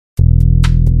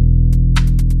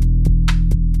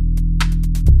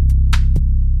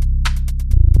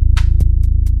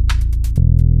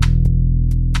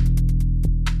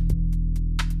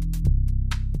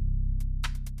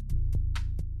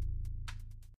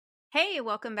Hey,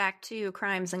 welcome back to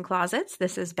Crimes and Closets.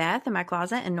 This is Beth in my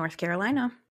closet in North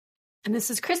Carolina. And this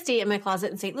is Christy in my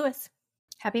closet in St. Louis.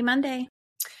 Happy Monday.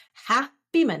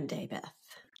 Happy Monday, Beth.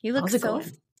 You look so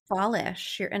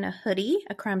fallish. You're in a hoodie,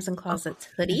 a Crimes and Closets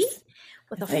hoodie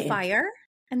with a fire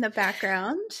in the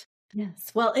background.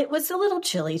 Yes. Well, it was a little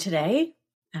chilly today,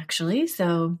 actually,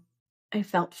 so I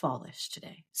felt fallish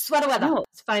today. Sweater weather. Oh.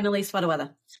 It's finally sweater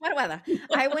weather. Sweater weather.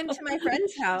 I went to my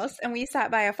friend's house and we sat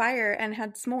by a fire and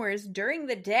had s'mores during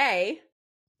the day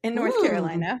in North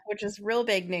Carolina, which is real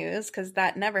big news because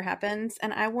that never happens.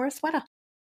 And I wore a sweater.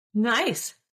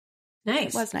 Nice.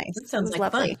 It was nice. That sounds like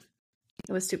lovely. fun.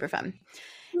 It was super fun.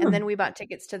 And then we bought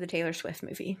tickets to the Taylor Swift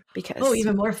movie because... Oh,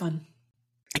 even more fun.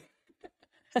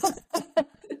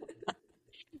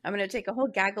 I'm going to take a whole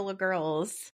gaggle of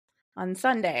girls on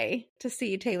Sunday to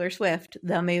see Taylor Swift,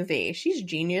 the movie. She's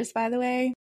genius, by the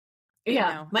way.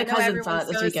 Yeah, my cousin saw it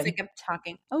this weekend. Sick of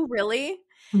talking. Oh, really?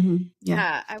 Mm-hmm.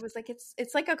 Yeah, I was like,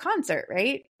 it's like a concert,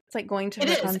 right? It's like going to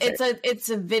her concert. It's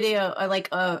a video,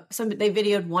 they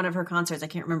videoed one of her concerts. I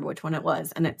can't remember which one it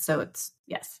was, and it's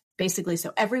basically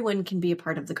so everyone can be a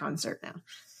part of the concert now.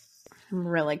 I'm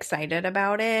really excited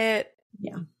about it.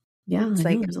 Yeah, it's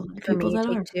like there's a lot of people that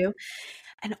are too.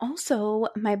 And also,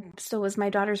 it was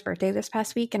my daughter's birthday this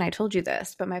past week, and I told you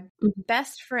this, but my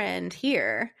best friend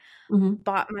here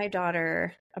bought my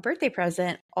daughter a birthday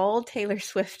present, all Taylor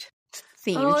Swift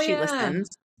themed. Oh, she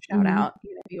listens. Shout out,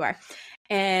 you know who you are.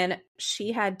 And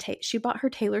she bought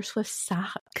her Taylor Swift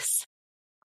socks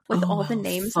with all the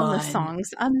names on the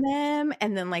songs on them,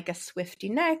 and then like a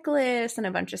Swiftie necklace and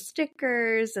a bunch of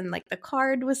stickers, and like the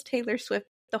card was Taylor Swift.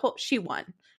 She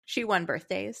won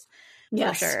birthdays.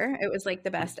 Yes. For sure. It was like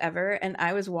the best ever. And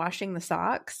I was washing the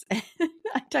socks and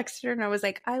I texted her and I was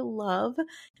like, I love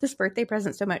this birthday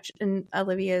present so much. And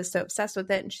Olivia is so obsessed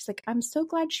with it. And she's like, I'm so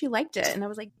glad she liked it. And I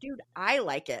was like, dude, I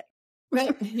like it.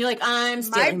 Right. You're like, I'm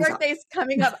my birthday's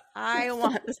coming up. I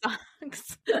want the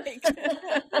socks.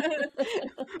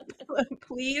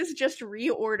 Please just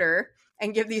reorder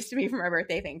and give these to me for my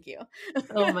birthday. Thank you.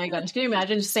 Oh my gosh. Can you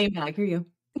imagine just saying bag for you?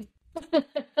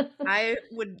 I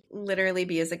would literally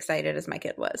be as excited as my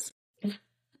kid was.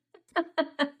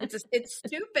 It's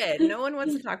stupid. No one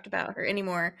wants to talk about her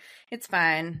anymore. It's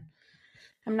fine.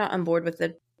 I'm not on board with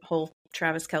the whole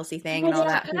Travis Kelce thing and all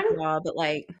that hoopla, but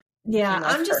like,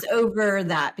 I'm just over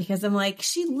that because I'm like,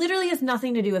 she literally has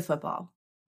nothing to do with football.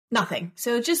 Nothing.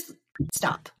 So just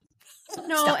stop.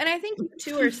 No, and I think you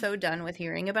two are so done with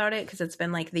hearing about it because it's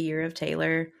been like the year of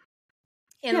Taylor.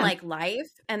 In like life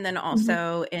and then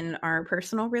also in our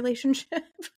personal relationship.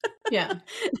 Yeah.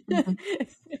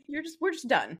 We're just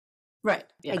done. Right.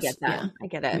 Yes. I get that. Yeah. I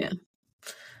get it. Yeah.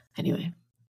 Anyway,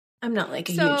 I'm not like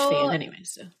a huge fan anyway,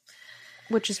 so.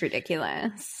 Which is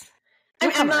ridiculous.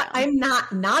 I'm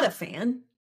not a fan.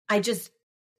 I just,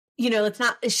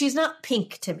 she's not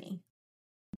Pink to me.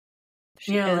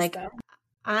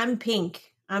 I'm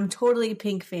Pink. I'm totally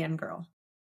Pink fangirl.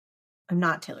 I'm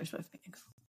not Taylor Swift fangirl.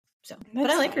 So, but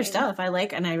I like her stuff. I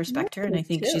respect her, and I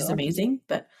think she's amazing.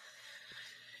 But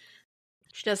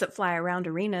she doesn't fly around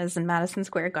arenas in Madison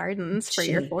Square Gardens for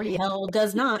your 40th. Hell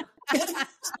does not. That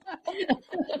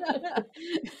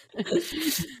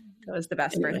was the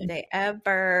best birthday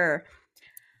ever.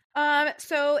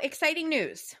 So exciting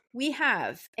news. We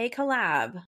have a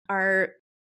collab. Our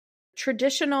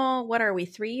traditional, what are we,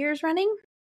 3 years running?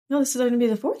 No, this is going to be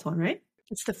the fourth one, right?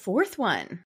 It's the fourth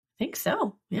one. I think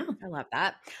so. Yeah. I love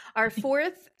that. Our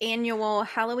fourth annual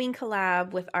Halloween collab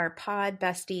with our pod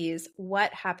besties,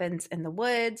 What Happens in the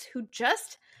Woods, who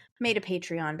just made a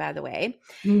Patreon, by the way.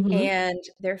 And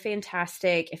they're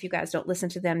fantastic. If you guys don't listen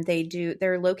to them,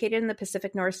 they're located in the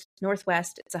Pacific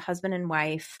Northwest. It's a husband and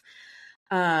wife.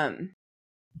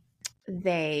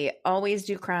 They always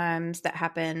do crimes that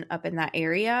happen up in that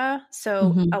area.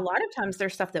 So a lot of times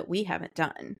there's stuff that we haven't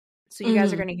done. So you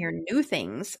guys are going to hear new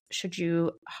things should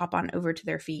you hop on over to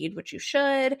their feed, which you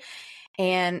should.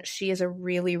 And she is a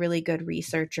really, really good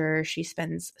researcher. She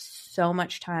spends so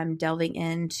much time delving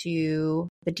into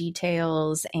the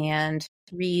details and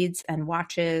reads and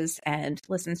watches and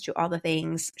listens to all the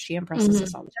things. She impresses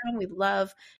us all the time. We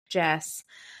love Jess,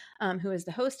 who is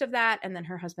the host of that. And then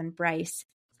her husband, Bryce,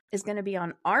 is going to be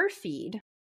on our feed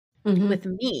with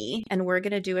me, and we're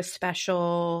going to do a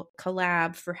special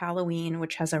collab for Halloween,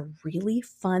 which has a really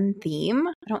fun theme.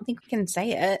 I don't think we can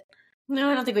say it. No,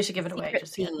 I don't think we should give it away.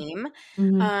 Just theme.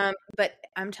 But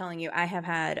I'm telling you, I have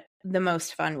had the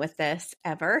most fun with this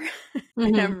ever.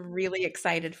 And I'm really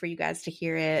excited for you guys to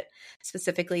hear it.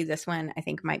 Specifically, this one I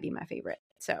think might be my favorite.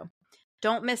 So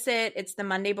don't miss it. It's the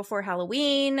Monday before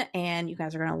Halloween, and you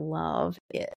guys are going to love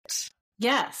it.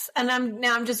 Yes. And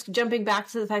I'm just jumping back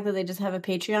to the fact that they just have a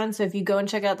Patreon. So if you go and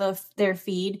check out their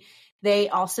feed, they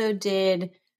also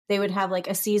they would have like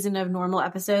a season of normal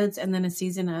episodes and then a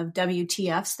season of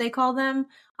WTFs, they call them,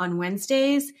 on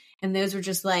Wednesdays. And those were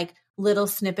just like little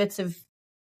snippets of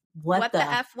what the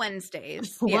F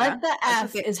Wednesdays. What the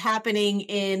F is happening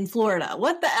in Florida?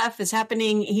 What the F is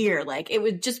happening here? Like, it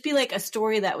would just be like a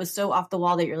story that was so off the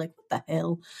wall that you're like, what the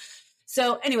hell?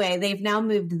 So anyway, they've now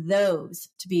moved those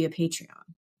to be a Patreon.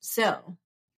 So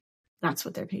that's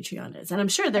what their Patreon is. And I'm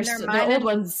sure their old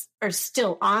ones are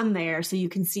still on there. So you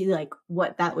can see like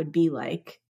what that would be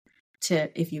like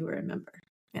if you were a member.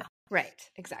 Yeah. Right.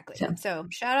 Exactly. So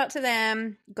shout out to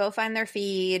them. Go find their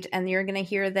feed and you're going to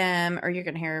hear them, or you're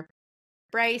going to hear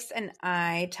Bryce and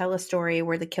I tell a story.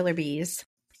 We're the Killer Bees,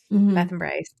 Beth and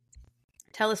Bryce.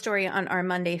 Tell a story on our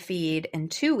Monday feed in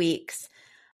 2 weeks,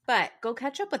 but go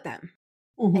catch up with them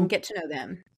and get to know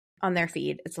them on their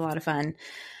feed. It's a lot of fun.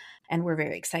 And we're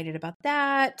very excited about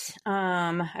that.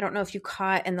 I don't know if you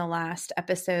caught in the last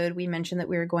episode, we mentioned that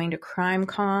we were going to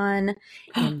CrimeCon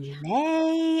in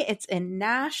May. It's in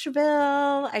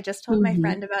Nashville. I just told my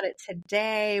friend about it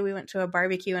today. We went to a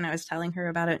barbecue and I was telling her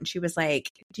about it. And she was like,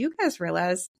 do you guys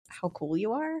realize how cool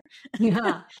you are?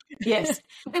 Yeah. Yes.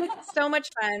 So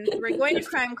much fun. We're going to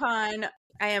CrimeCon.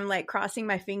 I am like crossing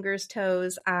my fingers,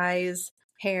 toes, eyes,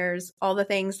 hairs, all the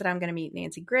things that I'm going to meet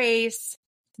Nancy Grace,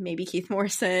 maybe Keith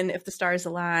Morrison, if the stars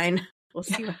align. We'll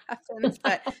see what happens.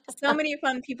 But so many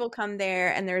fun people come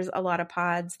there, and there's a lot of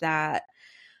pods that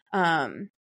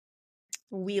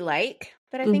we like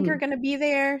that I think are going to be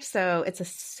there. So it's a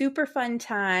super fun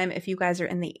time if you guys are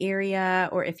in the area,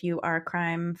 or if you are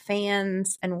crime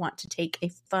fans and want to take a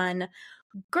fun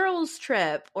girls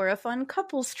trip or a fun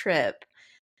couples trip.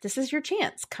 This is your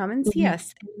chance. Come and see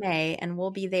us in May, and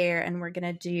we'll be there, and we're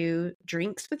going to do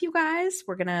drinks with you guys.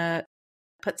 We're going to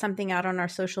put something out on our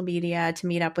social media to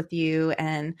meet up with you,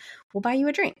 and we'll buy you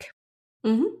a drink.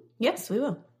 Yes, we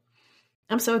will.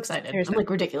 I'm so excited. I'm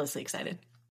like ridiculously excited.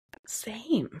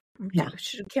 Same. Yeah.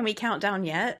 Can we count down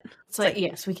yet? It's like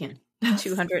yes, we can.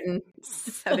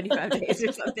 275 days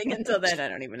or something until then. I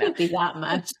don't even know. Can't be that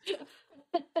much.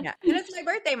 Yeah. And it's my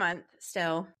birthday month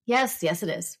still. Yes, it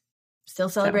is. Still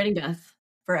celebrating Beth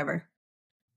forever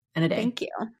and a day. Thank you.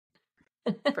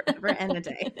 Forever and a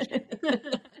day.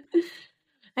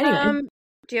 Anyway.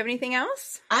 Do you have anything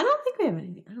else? I don't think we have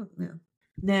anything. I don't know.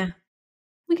 Nah.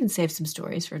 We can save some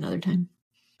stories for another time.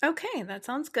 Okay, that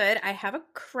sounds good. I have a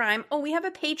crime. Oh, we have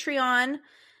a Patreon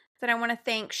that I want to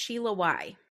thank Sheila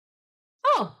Y.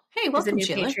 Oh, hey, welcome,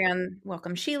 Sheila. Patreon.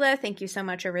 Welcome, Sheila. Thank you so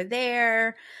much over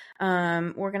there.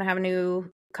 We're going to have a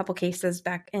new couple cases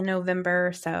back in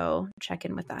November, so check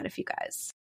in with that if you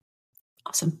guys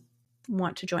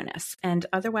want to join us. And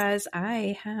otherwise,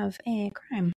 I have a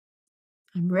crime.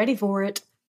 I'm ready for it.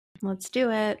 Let's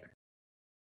do it.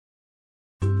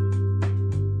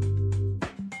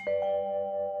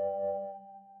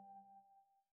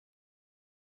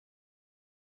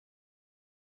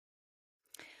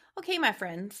 Okay, my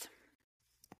friends,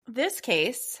 this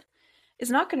case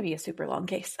is not going to be a super long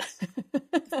case.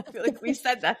 I feel like we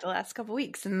said that the last couple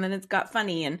weeks, and then it's got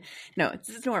funny. And no,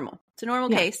 it's normal. It's a normal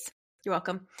case. You're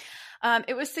welcome.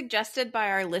 It was suggested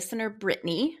by our listener,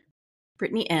 Brittany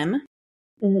M.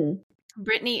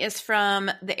 Brittany is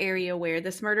from the area where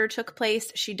this murder took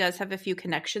place. She does have a few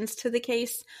connections to the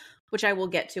case, which I will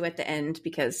get to at the end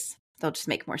because they'll just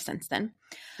make more sense then.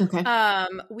 Okay.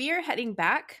 We are heading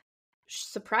back,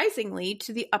 surprisingly,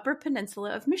 to the Upper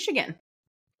Peninsula of Michigan.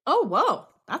 Oh, whoa.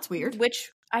 That's weird.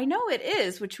 Which I know it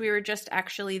is, which we were just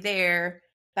actually there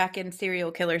back in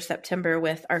Serial Killer September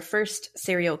with our first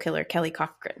serial killer, Kelly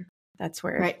Cochran. That's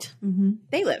where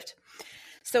they lived.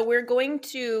 So we're going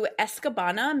to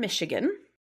Escanaba, Michigan.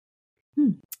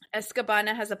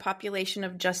 Escanaba has a population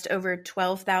of just over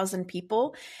 12,000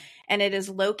 people, and it is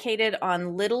located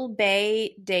on Little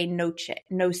Bay de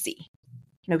Nosy.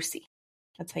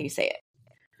 That's how you say it.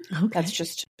 Okay. That's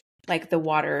just like the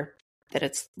water that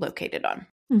it's located on.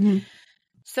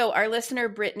 So our listener,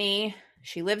 Brittany,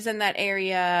 she lives in that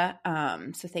area.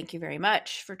 So thank you very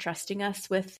much for trusting us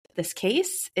with this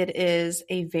case. It is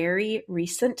a very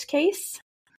recent case.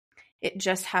 It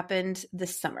just happened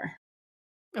this summer.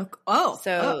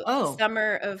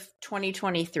 Summer of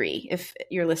 2023, if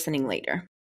you're listening later.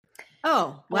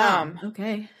 Oh, wow.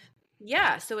 Okay.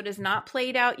 Yeah. So it is not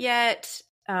played out yet.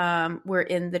 We're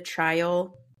in the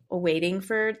trial, waiting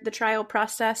for the trial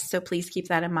process. So please keep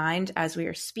that in mind as we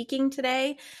are speaking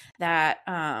today, that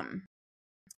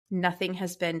nothing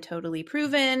has been totally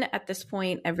proven at this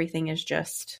point. Everything is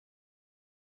just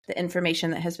the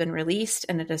information that has been released,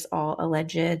 and it is all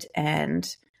alleged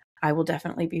and I will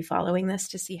definitely be following this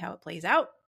to see how it plays out.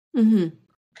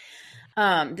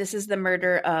 This is the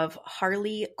murder of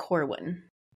Harley Corwin.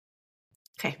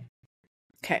 Okay.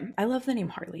 I love the name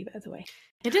Harley, by the way.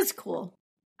 It is cool.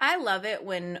 I love it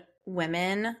when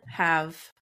women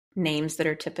have names that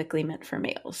are typically meant for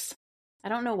males. I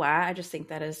don't know why. I just think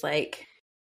that is like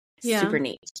super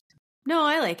neat. No,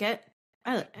 I like it.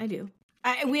 I do.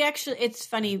 It's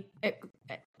funny.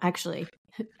 Actually,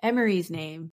 Emery's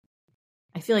name,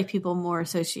 I feel like people more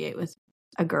associate with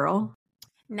a girl.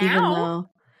 Now, even though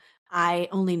I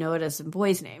only know it as a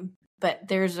boy's name. But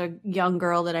there's a young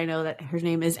girl that I know that her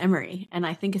name is Emery, and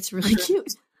I think it's really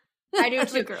cute. I do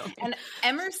too. And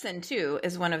Emerson too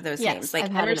is one of those names.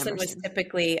 Like Emerson was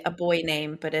typically a boy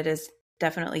name, but it is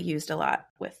definitely used a lot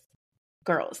with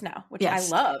girls now, which I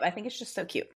love. I think it's just so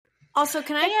cute. Also,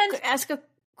 can I ask a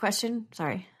question?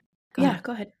 Sorry. Go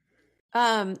ahead.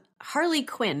 Harley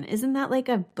Quinn, isn't that like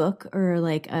a book or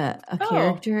like a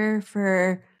character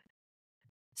for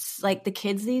like the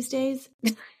kids these days?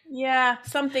 Yeah,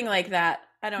 something like that.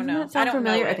 I don't know. I don't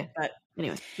familiar. know it, okay. But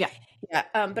anyway, yeah.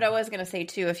 But I was going to say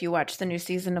too, if you watch the new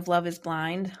season of Love is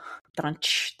Blind,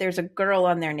 there's a girl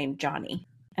on there named Johnny,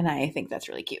 and I think that's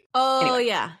really cute. Oh,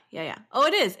 anyway. Yeah. Oh,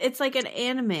 it is. It's like an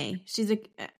anime. She's a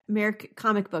American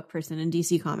comic book person in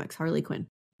DC Comics, Harley Quinn.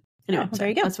 Anyway, there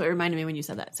you go. That's what reminded me when you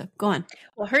said that. So go on.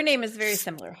 Well, her name is very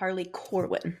similar, Harley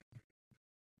Corwin.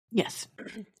 Yes.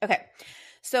 Okay.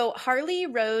 So Harley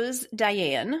Rose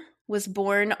Diane was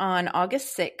born on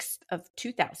August 6th of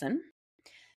 2000.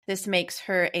 This makes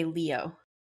her a Leo.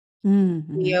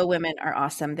 Mm-hmm. Leo women are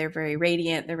awesome. They're very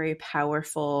radiant. They're very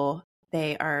powerful.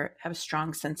 They have a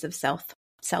strong sense of self.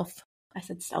 I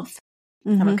said self.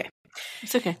 Mm-hmm. I'm okay.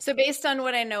 It's okay. So based on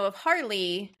what I know of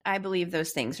Harley, I believe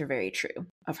those things are very true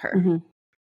of her. Mm-hmm.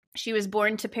 She was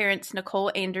born to parents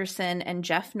Nicole Anderson and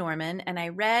Jeff Norman, and I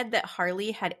read that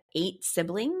Harley had 8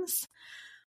 siblings,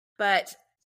 but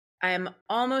I'm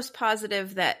almost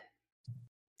positive that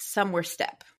some were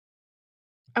step.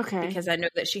 Okay. Because I know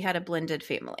that she had a blended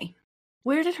family.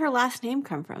 Where did her last name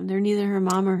come from? They're neither her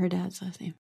mom or her dad's last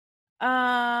name.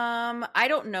 I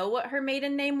don't know what her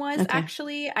maiden name was,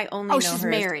 actually. I only know she's her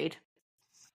married.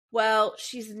 Well,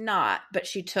 she's not, but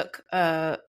she took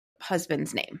a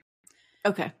husband's name.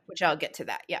 Okay. Which I'll get to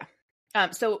that, yeah.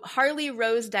 So Harley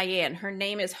Rose Diane, her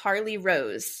name is Harley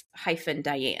Rose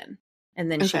 -Diane. And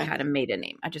then she had a maiden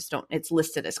name. I just don't, it's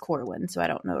listed as Corwin, so I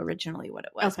don't know originally what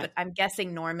it was. But I'm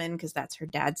guessing Norman because that's her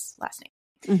dad's last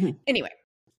name. Mm-hmm. Anyway,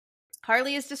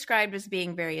 Harley is described as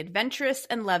being very adventurous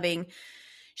and loving.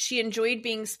 She enjoyed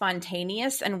being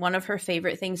spontaneous, and one of her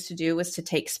favorite things to do was to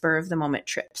take spur-of-the-moment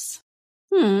trips,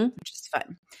 which is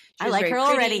fun. I like her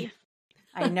already.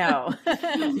 I know.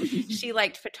 She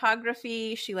liked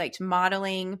photography. She liked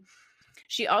modeling.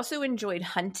 She also enjoyed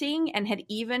hunting and had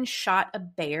even shot a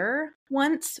bear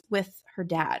once with her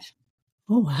dad.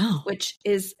 Oh, wow. Which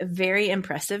is very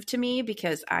impressive to me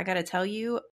because I got to tell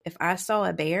you, if I saw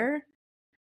a bear,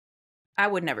 I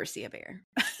would never see a bear.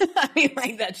 I mean,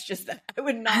 like, that's just, I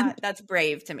would not, that's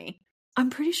brave to me. I'm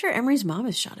pretty sure Emery's mom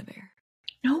has shot a bear.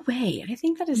 No way. I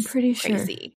think that is pretty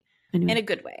crazy. Sure. Anyway. In a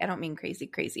good way. I don't mean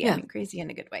crazy. Yeah. I mean crazy in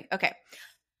a good way. Okay.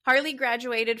 Harley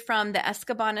graduated from the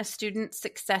Escabana Student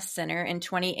Success Center in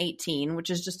 2018,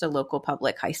 which is just a local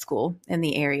public high school in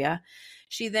the area.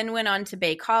 She then went on to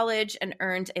Bay College and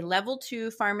earned a level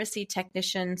 2 pharmacy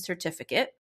technician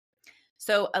certificate.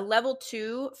 So a level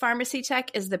 2 pharmacy tech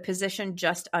is the position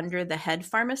just under the head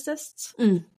pharmacists.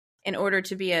 In order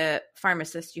to be a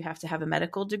pharmacist, you have to have a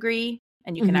medical degree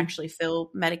and you can actually fill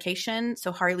medication.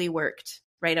 So Harley worked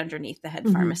right underneath the head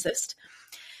pharmacist.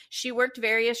 She worked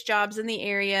various jobs in the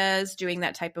areas doing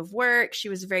that type of work. She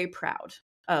was very proud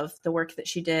of the work that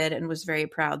she did and was very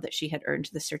proud that she had earned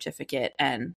the certificate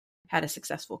and had a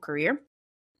successful career.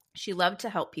 She loved to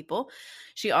help people.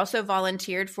 She also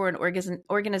volunteered for an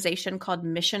organization called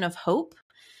Mission of Hope.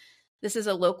 This is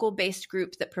a local-based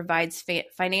group that provides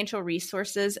financial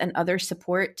resources and other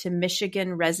support to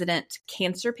Michigan resident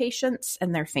cancer patients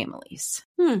and their families.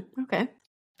 Okay.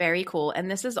 Very cool.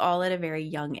 And this is all at a very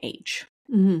young age.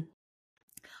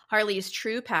 Harley's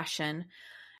true passion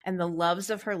and the loves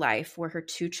of her life were her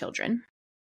 2 children.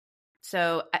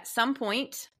 So at some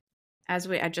point, as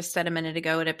I just said a minute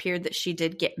ago, it appeared that she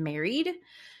did get married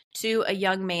to a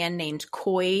young man named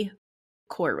Corwin.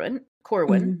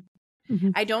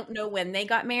 I don't know when they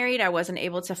got married. I wasn't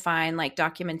able to find like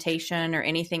documentation or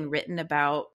anything written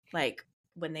about like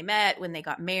when they met, when they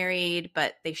got married,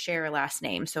 but they share a last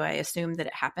name. So I assume that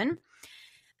it happened.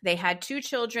 They had 2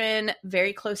 children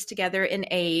very close together in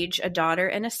age, a daughter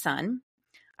and a son.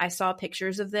 I saw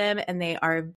pictures of them, and they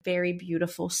are very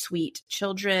beautiful, sweet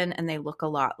children, and they look a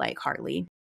lot like Harley.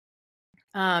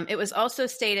 It was also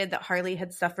stated that Harley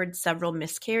had suffered several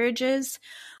miscarriages,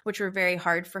 which were very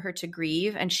hard for her to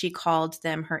grieve, and she called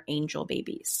them her angel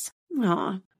babies.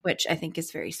 Aww. Which I think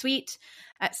is very sweet.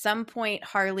 At some point,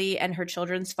 Harley and her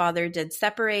children's father did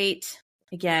separate.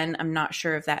 Again, I'm not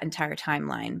sure of that entire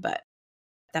timeline, but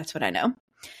that's what I know.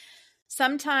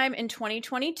 Sometime in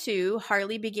 2022,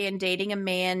 Harley began dating a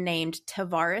man named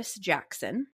Tavares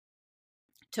Jackson.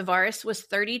 Tavares was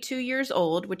 32 years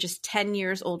old, which is 10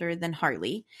 years older than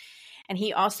Harley. And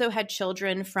he also had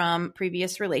children from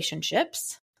previous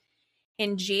relationships.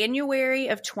 In January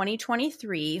of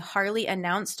 2023, Harley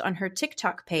announced on her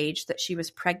TikTok page that she was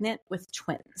pregnant with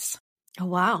twins. Oh,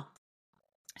 wow.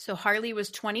 So Harley was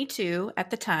 22 at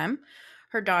the time.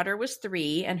 Her daughter was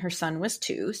 3 and her son was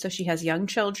 2. So she has young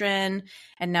children,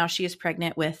 and now she is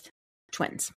pregnant with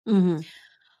twins. Mm-hmm.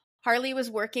 Harley was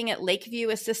working at Lakeview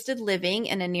Assisted Living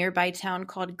in a nearby town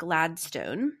called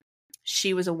Gladstone.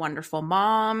 She was a wonderful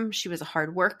mom. She was a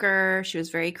hard worker. She was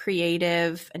very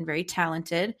creative and very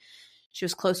talented. She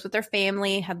was close with her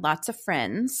family, had lots of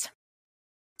friends.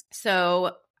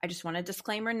 So I just want a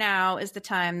disclaimer now is the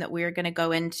time that we're going to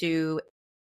go into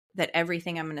that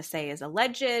everything I'm going to say is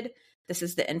alleged. This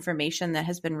is the information that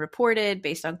has been reported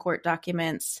based on court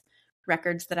documents,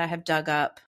 records that I have dug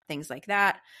up, things like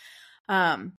that.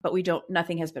 But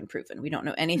nothing has been proven. We don't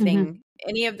know anything. Mm-hmm.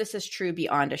 Any of this is true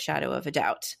beyond a shadow of a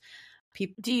doubt.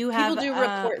 People do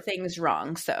report things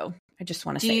wrong. So I just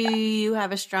want to say that. Do you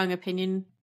have a strong opinion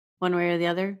one way or the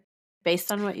other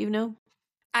based on what you know?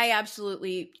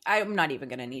 I'm not even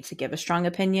going to need to give a strong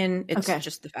opinion. It's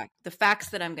just the facts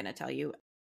that I'm going to tell you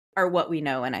are what we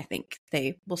know. And I think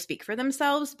they will speak for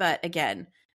themselves. But again,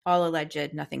 all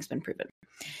alleged, nothing's been proven.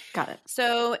 Got it.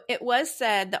 So it was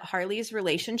said that Harley's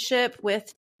relationship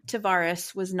with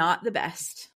Tavares was not the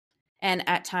best. And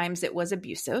at times it was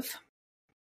abusive.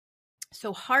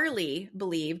 So Harley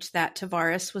believed that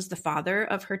Tavares was the father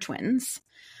of her twins.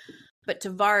 But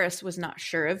Tavares was not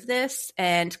sure of this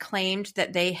and claimed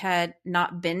that they had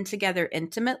not been together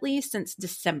intimately since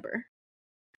December.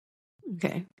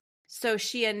 Okay. So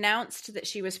she announced that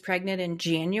she was pregnant in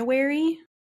January.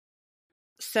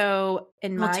 So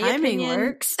in my opinion,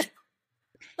 works.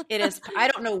 It is. I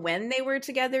don't know when they were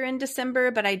together in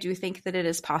December, but I do think that it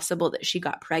is possible that she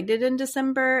got pregnant in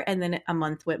December and then a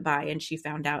month went by and she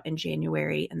found out in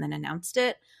January and then announced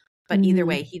it. But either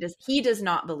way, he does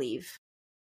not believe.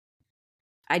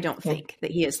 I don't think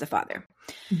that he is the father.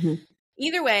 Mm-hmm.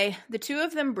 Either way, the two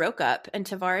of them broke up and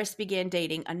Tavares began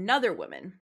dating another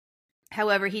woman.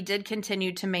 However, he did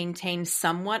continue to maintain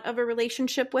somewhat of a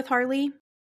relationship with Harley.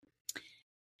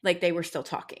 Like they were still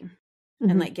talking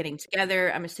and like getting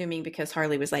together. I'm assuming because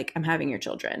Harley was like, I'm having your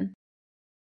children.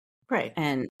 Right.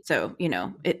 And so,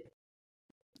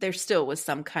 there still was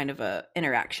some kind of a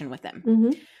interaction with them.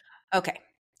 Mm-hmm. Okay.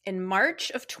 In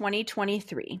March of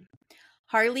 2023,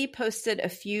 Harley posted a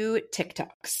few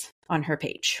TikToks on her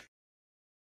page.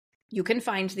 You can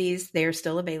find these. They are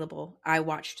still available. I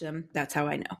watched them. That's how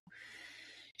I know.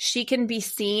 She can be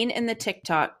seen in the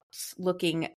TikToks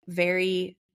looking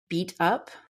very beat up.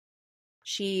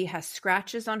 She has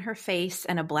scratches on her face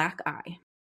and a black eye.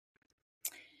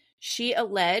 She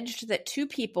alleged that 2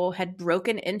 people had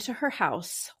broken into her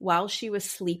house while she was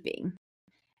sleeping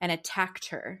and attacked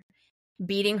her,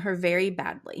 beating her very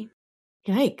badly.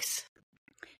 Yikes.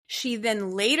 She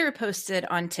then later posted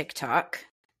on TikTok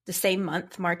the same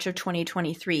month, March of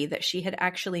 2023, that she had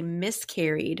actually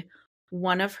miscarried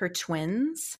one of her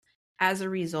twins as a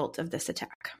result of this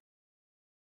attack.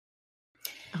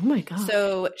 Oh my God.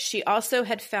 So she also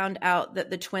had found out that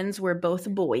the twins were both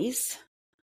boys,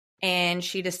 and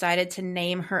she decided to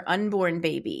name her unborn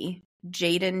baby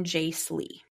Jaden Jace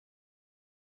Lee.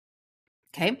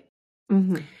 Okay.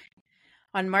 Mm-hmm.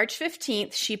 On March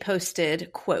 15th, she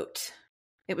posted, quote,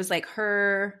 it was like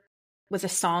her with a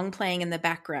song playing in the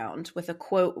background with a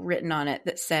quote written on it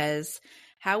that says,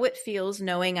 how it feels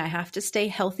knowing I have to stay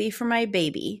healthy for my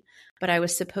baby, but I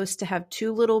was supposed to have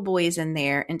 2 little boys in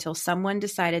there until someone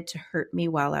decided to hurt me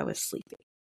while I was sleeping.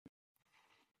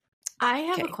 I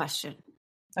have a question.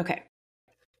 Okay.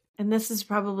 And this is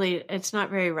it's not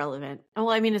very relevant.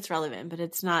 Well, I mean, it's relevant, but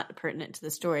it's not pertinent to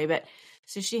the story. But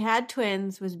so she had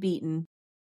twins, was beaten,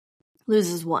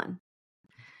 loses one.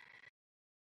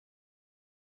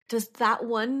 Does that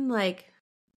one,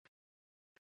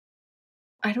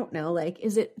 I don't know,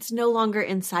 it's no longer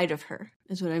inside of her,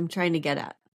 is what I'm trying to get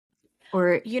at.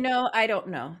 Or, I don't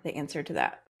know the answer to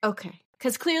that. Okay.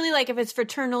 Because clearly, if it's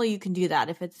fraternal, you can do that.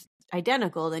 If it's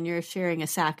identical, then you're sharing a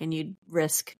sack and you'd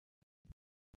risk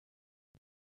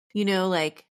You know,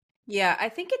 like. Yeah, I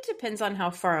think it depends on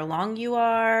how far along you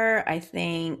are.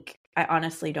 I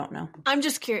honestly don't know. I'm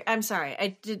just curious. I'm sorry.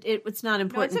 It's not No,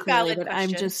 it's important a clearly, valid but I'm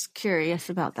question. just curious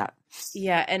about that.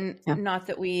 Yeah, and Yeah. not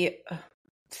that we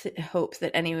hope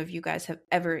that any of you guys have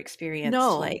ever experienced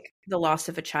No. like the loss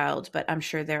of a child, but I'm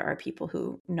sure there are people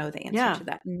who know the answer Yeah. to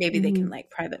that. And maybe they can like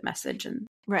private message and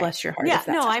bless your heart Yeah. if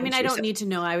that's No, I happened mean, to I you. don't So need to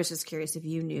know. I was just curious if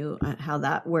you knew how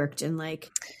that worked, and like,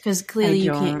 because I clearly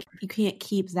you don't. can't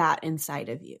keep that inside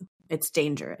of you. It's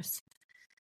dangerous.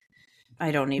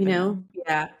 I don't even know.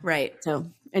 Yeah, right.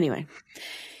 So anyway.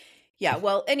 Yeah,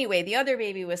 well, anyway, the other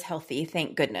baby was healthy,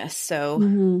 thank goodness. So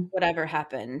whatever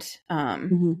happened,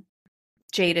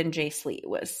 Jaden J. Sleet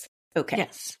was okay.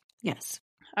 Yes. Yes.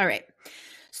 All right.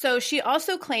 So she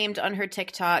also claimed on her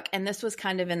TikTok, and this was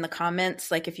kind of in the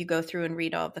comments, like if you go through and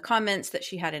read all of the comments, that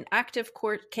she had an active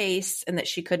court case and that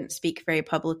she couldn't speak very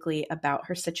publicly about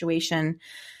her situation.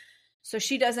 So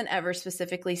she doesn't ever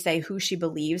specifically say who she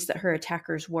believes that her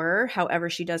attackers were.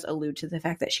 However, she does allude to the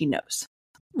fact that she knows.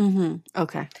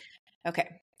 Okay.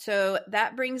 Okay. So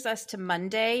that brings us to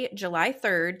Monday, July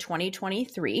 3rd,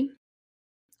 2023.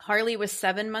 Harley was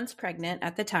 7 months pregnant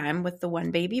at the time with the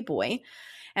one baby boy.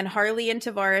 And Harley and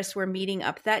Tavares were meeting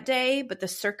up that day, but the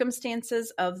circumstances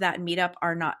of that meetup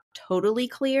are not totally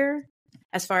clear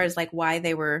as far as like why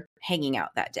they were hanging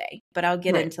out that day. But I'll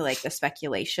get into like the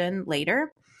speculation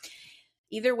later.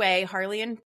 Either way, Harley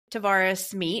and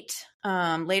Tavares meet.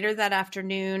 Later that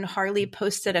afternoon, Harley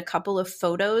posted a couple of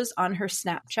photos on her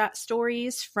Snapchat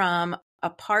stories from a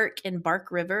park in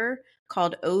Bark River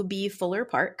called O.B. Fuller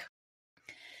Park.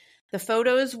 The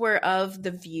photos were of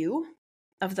the view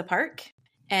of the park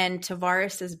and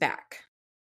Tavares's back.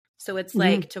 So it's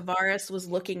like Tavares was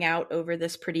looking out over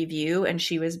this pretty view and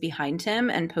she was behind him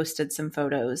and posted some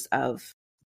photos of,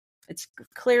 it's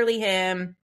clearly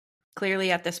him,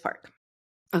 clearly at this park.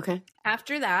 Okay.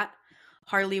 After that,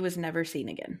 Harley was never seen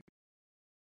again.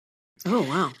 Oh,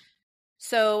 wow.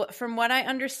 So from what I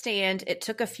understand, it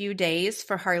took a few days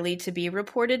for Harley to be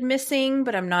reported missing,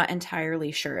 but I'm not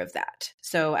entirely sure of that.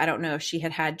 So I don't know if she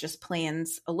had just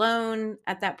plans alone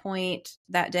at that point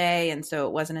that day. And so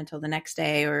it wasn't until the next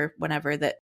day or whenever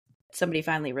that somebody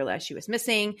finally realized she was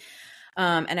missing.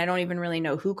 And I don't even really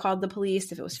know who called the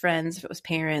police, if it was friends, if it was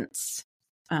parents,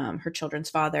 her children's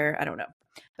father, I don't know.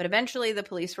 But eventually the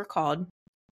police were called.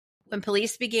 When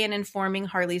police began informing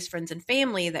Harley's friends and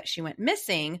family that she went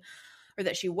missing, or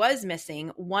that she was missing,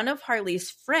 one of Harley's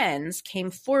friends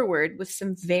came forward with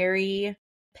some very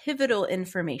pivotal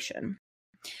information.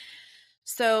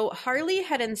 So Harley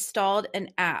had installed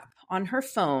an app on her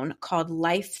phone called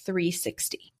Life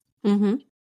 360.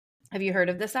 Have you heard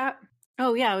of this app?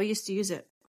 Oh, yeah. We used to use it.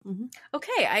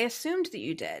 Okay, I assumed that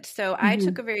you did. So I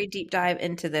took a very deep dive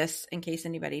into this in case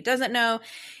anybody doesn't know.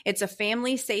 It's a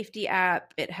family safety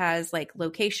app. It has like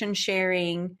location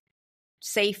sharing,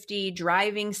 safety,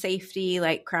 driving safety,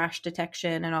 like crash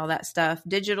detection and all that stuff,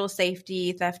 digital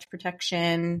safety, theft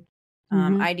protection,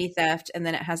 ID theft, and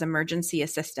then it has emergency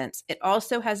assistance. It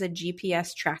also has a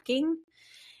GPS tracking,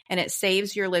 and it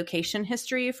saves your location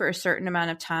history for a certain amount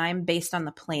of time based on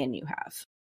the plan you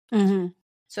have.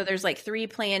 So there's like 3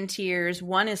 plan tiers.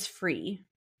 One is free.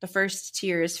 The first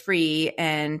tier is free,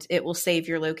 and it will save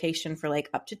your location for like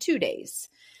up to 2 days.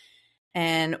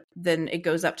 And then it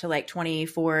goes up to like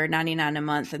 $24.99 a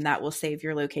month, and that will save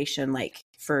your location like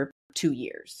for 2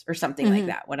 years or something like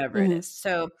that, whatever it is.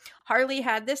 So Harley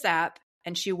had this app,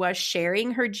 and she was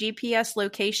sharing her GPS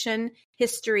location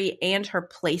history and her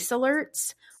place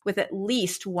alerts with at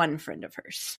least one friend of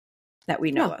hers that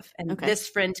we know of. And this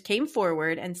friend came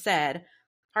forward and said,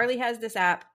 Harley has this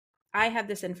app. I have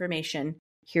this information.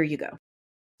 Here you go.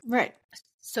 Right.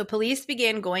 So police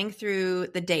began going through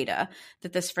the data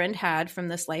that this friend had from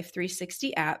this Life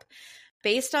 360 app.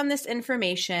 Based on this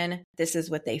information, this is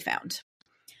what they found.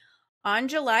 On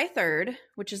July 3rd,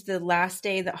 which is the last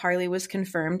day that Harley was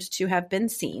confirmed to have been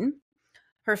seen,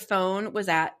 her phone was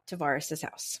at Tavares'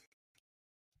 house.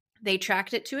 They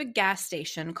tracked it to a gas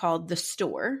station called The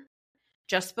Store.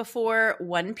 Just before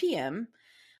 1 p.m.,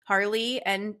 Harley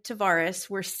and Tavares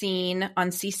were seen on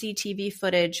CCTV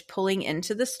footage pulling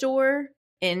into the store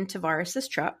in Tavares'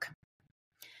 truck.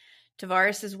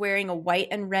 Tavares is wearing a white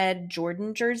and red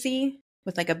Jordan jersey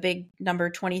with like a big number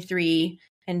 23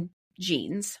 and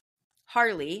jeans.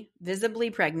 Harley,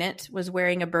 visibly pregnant, was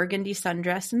wearing a burgundy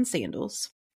sundress and sandals.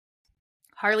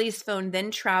 Harley's phone then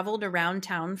traveled around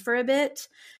town for a bit,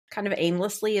 kind of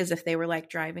aimlessly as if they were like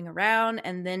driving around,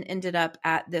 and then ended up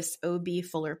at this O.B.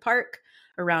 Fuller Park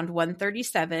around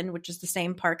 1:37, which is the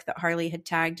same park that Harley had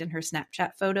tagged in her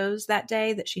Snapchat photos that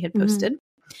day that she had posted.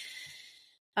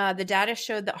 The data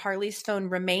showed that Harley's phone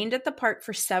remained at the park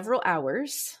for several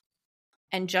hours,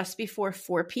 and just before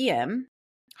 4 p.m.,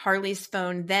 Harley's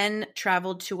phone then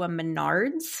traveled to a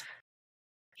Menards.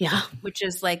 Yeah. Which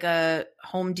is like a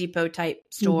Home Depot type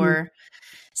store.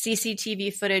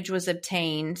 CCTV footage was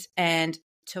obtained, and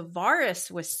Tavares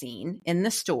was seen in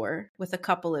the store with a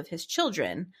couple of his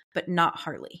children, but not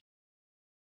Harley.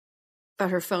 But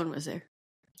her phone was there.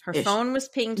 Her phone was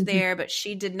pinged there, but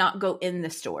she did not go in the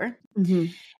store.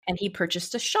 And he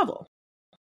purchased a shovel.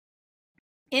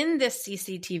 In this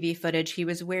CCTV footage, he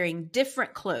was wearing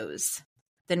different clothes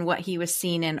than what he was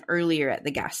seen in earlier at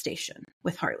the gas station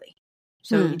with Harley.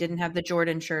 So he didn't have the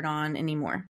Jordan shirt on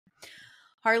anymore.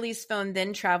 Harley's phone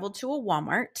then traveled to a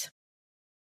Walmart.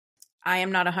 I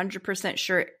am not 100%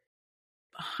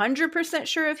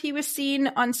 sure if he was seen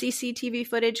on CCTV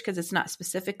footage because it's not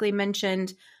specifically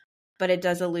mentioned, but it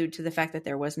does allude to the fact that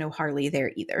there was no Harley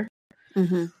there either.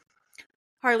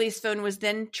 Harley's phone was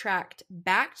then tracked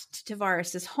back to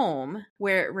Tavares' home,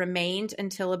 where it remained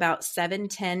until about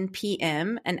 7:10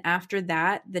 p.m., and after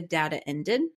that, the data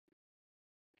ended.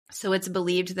 So it's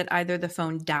believed that either the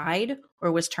phone died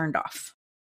or was turned off.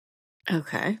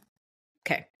 Okay.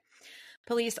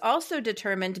 Police also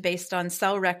determined based on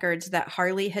cell records that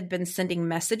Harley had been sending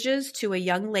messages to a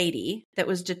young lady that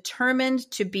was determined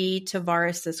to be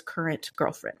Tavares' current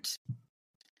girlfriend.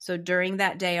 So during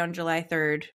that day on July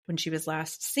 3rd, when she was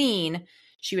last seen,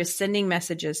 she was sending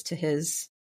messages to his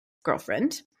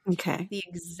girlfriend. Okay. The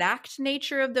exact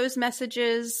nature of those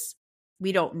messages,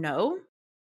 we don't know,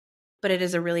 but it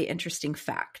is a really interesting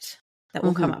fact that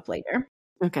will come up later.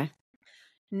 Okay.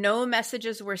 No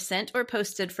messages were sent or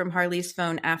posted from Harley's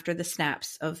phone after the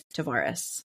snaps of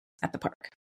Tavares at the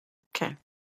park. Okay.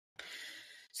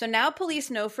 So now police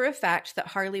know for a fact that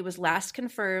Harley was last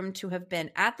confirmed to have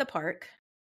been at the park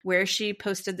where she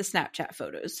posted the Snapchat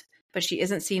photos, but she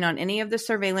isn't seen on any of the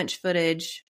surveillance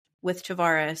footage with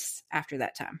Tavares after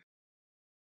that time.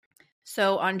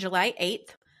 So on July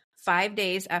 8th, 5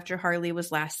 days after Harley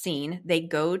was last seen, they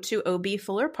go to O.B.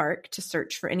 Fuller Park to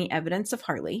search for any evidence of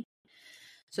Harley.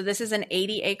 So this is an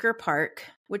 80-acre park,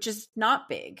 which is not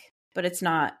big, but it's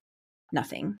not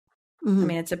nothing. I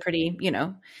mean, it's a pretty,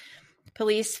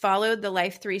 Police followed the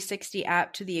Life 360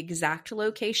 app to the exact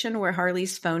location where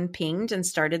Harley's phone pinged and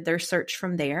started their search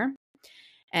from there.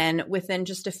 And within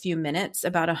just a few minutes,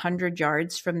 about 100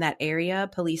 yards from that area,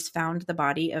 police found the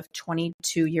body of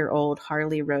 22-year-old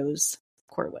Harley Rose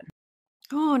Corwin.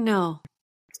 Oh, no.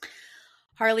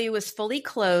 Harley was fully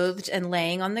clothed and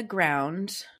laying on the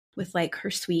ground with her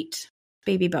sweet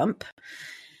baby bump,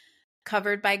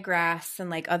 covered by grass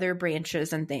and other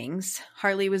branches and things.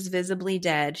 Harley was visibly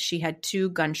dead. She had 2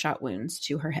 gunshot wounds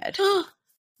to her head. Oh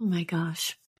my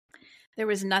gosh. There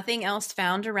was nothing else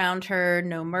found around her,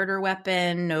 no murder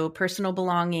weapon, no personal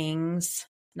belongings,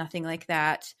 nothing like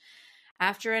that.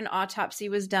 After an autopsy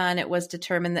was done, it was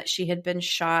determined that she had been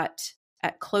shot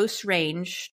at close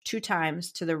range 2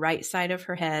 times to the right side of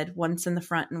her head, once in the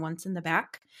front and once in the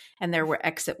back, and there were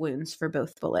exit wounds for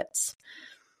both bullets.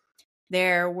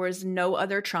 There was no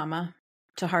other trauma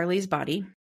to Harley's body,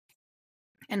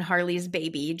 and Harley's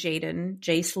baby,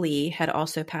 Jace Lee, had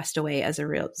also passed away as a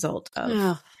result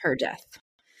of her death.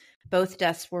 Both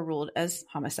deaths were ruled as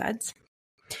homicides.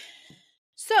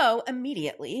 So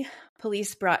immediately,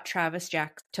 police brought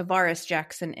Tavares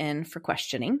Jackson in for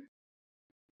questioning.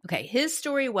 Okay, his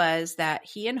story was that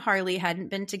he and Harley hadn't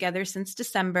been together since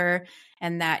December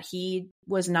and that he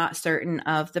was not certain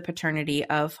of the paternity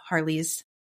of Harley's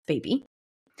baby.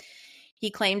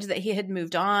 He claimed that he had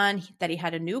moved on, that he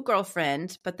had a new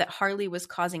girlfriend, but that Harley was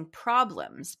causing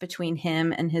problems between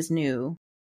him and his new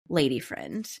lady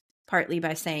friend, partly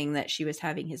by saying that she was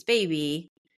having his baby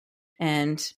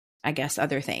and I guess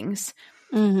other things.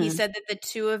 He said that the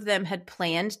 2 of them had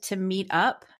planned to meet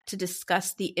up to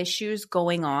discuss the issues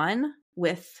going on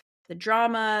with the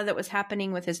drama that was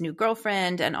happening with his new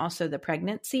girlfriend and also the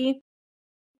pregnancy.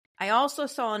 I also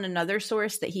saw in another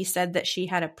source that he said that she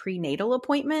had a prenatal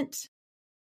appointment,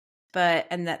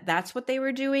 and that's what they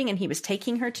were doing and he was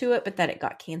taking her to it, but that it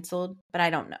got canceled. But I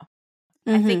don't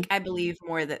know. I believe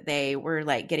more that they were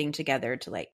getting together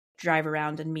to drive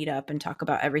around and meet up and talk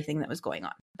about everything that was going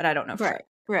on. But I don't know for sure.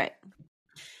 Right.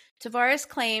 Tavares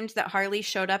claimed that Harley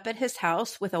showed up at his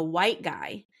house with a white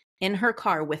guy in her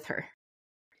car with her.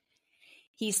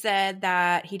 He said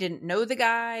that he didn't know the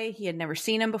guy, he had never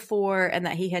seen him before, and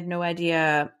that he had no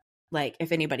idea,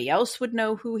 if anybody else would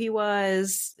know who he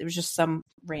was. It was just some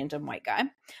random white guy.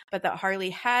 But that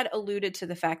Harley had alluded to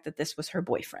the fact that this was her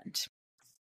boyfriend.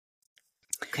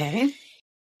 Okay.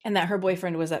 And that her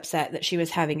boyfriend was upset that she was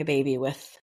having a baby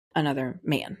with another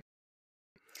man.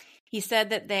 He said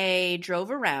that they drove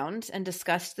around and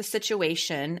discussed the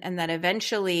situation and that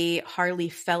eventually Harley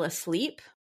fell asleep.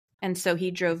 And so he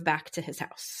drove back to his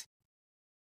house.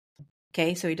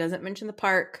 Okay, so he doesn't mention the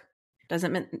park,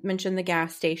 doesn't mention the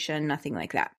gas station, nothing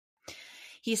like that.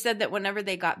 He said that whenever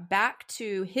they got back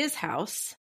to his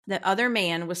house, the other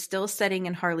man was still sitting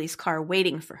in Harley's car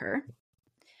waiting for her.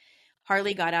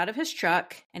 Harley got out of his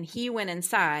truck and he went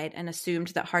inside and assumed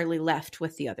that Harley left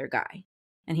with the other guy.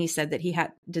 And he said that he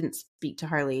didn't speak to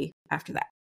Harley after that.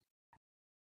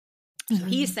 So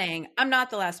he's saying, I'm not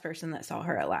the last person that saw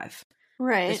her alive.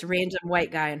 Right. This random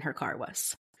white guy in her car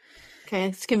was. Okay,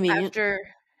 it's convenient.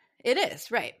 It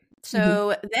is, right.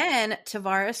 So then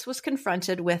Tavares was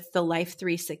confronted with the Life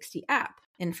 360 app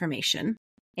information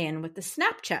and with the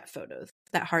Snapchat photos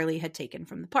that Harley had taken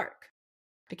from the park,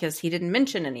 because he didn't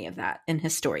mention any of that in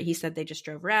his story. He said they just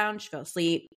drove around, she fell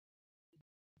asleep,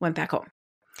 went back home.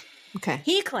 Okay.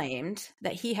 He claimed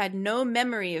that he had no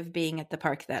memory of being at the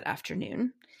park that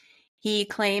afternoon. He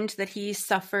claimed that he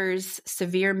suffers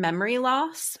severe memory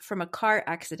loss from a car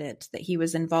accident that he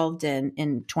was involved in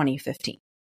 2015.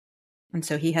 And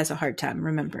so he has a hard time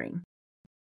remembering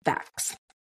facts.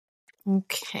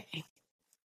 Okay.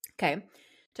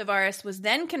 Tavares was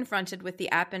then confronted with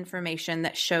the app information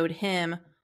that showed him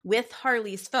with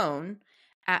Harley's phone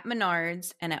at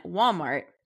Menards and at Walmart.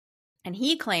 And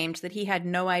he claimed that he had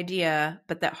no idea,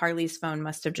 but that Harley's phone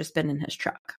must have just been in his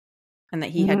truck and that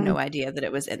he had no idea that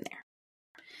it was in there.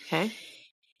 Okay.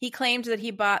 He claimed that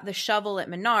he bought the shovel at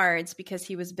Menards because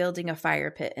he was building a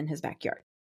fire pit in his backyard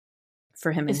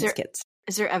for him and his kids.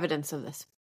 Is there evidence of this?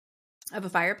 Of a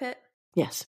fire pit?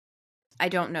 Yes. I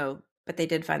don't know, but they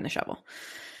did find the shovel.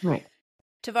 Right.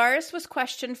 Tavares was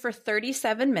questioned for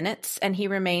 37 minutes, and he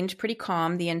remained pretty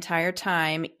calm the entire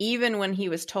time, even when he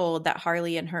was told that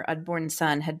Harley and her unborn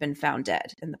son had been found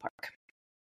dead in the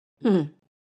park.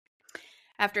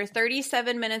 After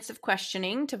 37 minutes of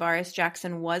questioning, Tavares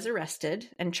Jackson was arrested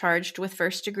and charged with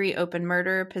first-degree open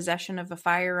murder, possession of a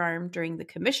firearm during the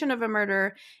commission of a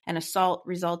murder, and assault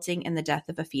resulting in the death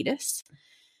of a fetus.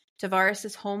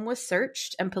 Tavares' home was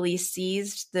searched, and police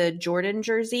seized the Jordan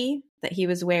jersey that he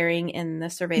was wearing in the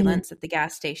surveillance at the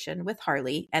gas station with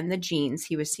Harley and the jeans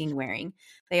he was seen wearing.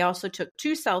 They also took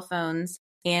 2 cell phones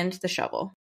and the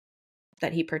shovel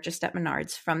that he purchased at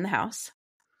Menards from the house.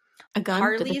 A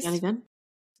gun? Did they find a gun?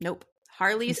 Nope.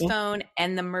 Harley's phone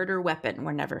and the murder weapon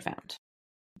were never found.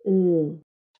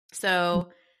 So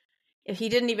if he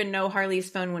didn't even know Harley's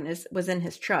phone was in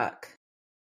his truck,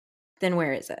 then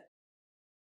where is it?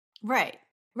 Right.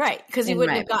 Because he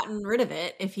wouldn't have gotten rid of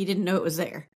it if he didn't know it was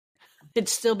there. It'd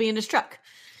still be in his truck.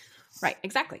 Right,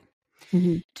 exactly.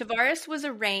 Tavares was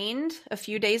arraigned a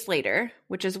few days later,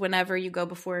 which is whenever you go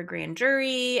before a grand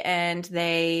jury and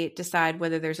they decide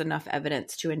whether there's enough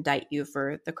evidence to indict you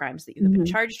for the crimes that you have been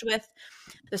charged with.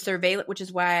 The surveillance, which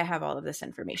is why I have all of this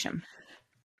information.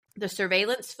 The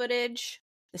surveillance footage,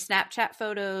 the Snapchat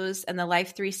photos, and the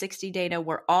Life 360 data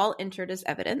were all entered as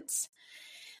evidence.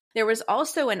 There was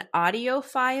also an audio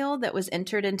file that was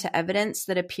entered into evidence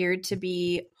that appeared to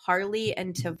be Harley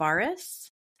and Tavares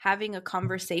having a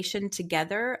conversation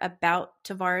together about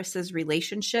Tavares'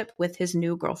 relationship with his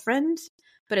new girlfriend,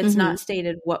 but it's not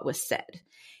stated what was said.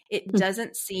 It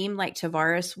doesn't seem like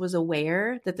Tavares was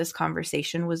aware that this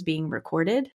conversation was being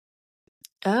recorded.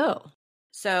 Oh.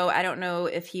 So I don't know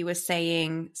if he was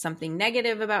saying something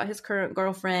negative about his current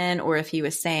girlfriend or if he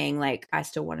was saying, like, I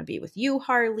still want to be with you,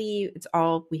 Harley. It's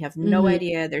all, we have no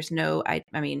idea. There's no, I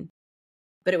mean,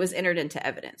 but it was entered into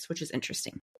evidence, which is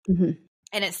interesting.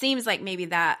 And it seems like maybe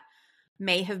that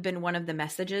may have been one of the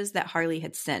messages that Harley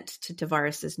had sent to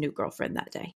Tavares' new girlfriend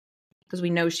that day. Because we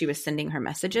know she was sending her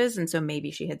messages, and so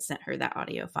maybe she had sent her that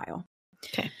audio file.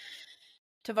 Okay.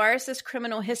 Tavares'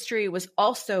 criminal history was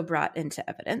also brought into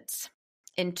evidence.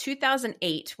 In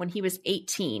 2008, when he was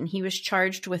 18, he was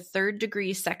charged with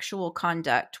third-degree sexual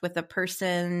conduct with a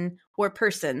person or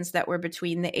persons that were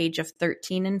between the age of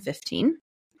 13 and 15.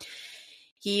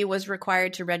 He was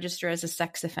required to register as a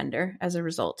sex offender as a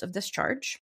result of this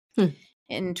charge.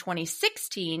 In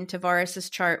 2016,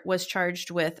 Tavares was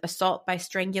charged with assault by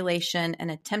strangulation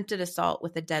and attempted assault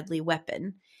with a deadly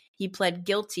weapon. He pled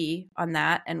guilty on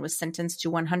that and was sentenced to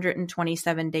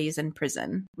 127 days in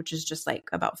prison, which is just like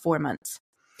about 4 months.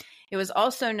 It was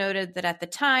also noted that at the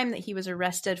time that he was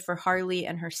arrested for Harley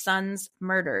and her son's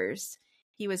murders,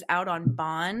 he was out on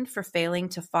bond for failing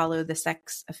to follow the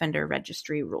sex offender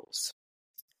registry rules.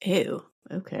 Ew.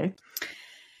 Okay.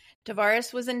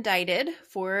 Tavares was indicted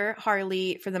for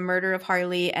the murder of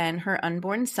Harley and her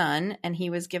unborn son, and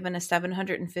he was given a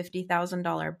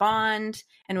 $750,000 bond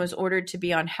and was ordered to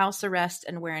be on house arrest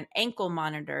and wear an ankle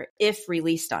monitor if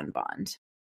released on bond.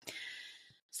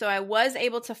 So I was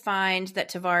able to find that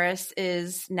Tavares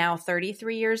is now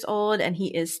 33 years old, and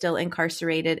he is still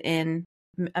incarcerated in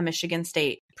a Michigan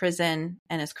State prison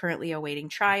and is currently awaiting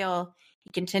trial.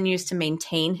 He continues to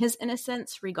maintain his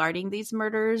innocence regarding these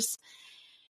murders.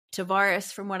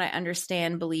 Tavares, from what I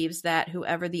understand, believes that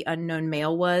whoever the unknown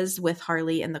male was with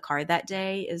Harley in the car that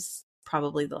day is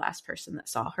probably the last person that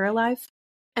saw her alive.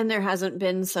 And there hasn't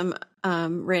been some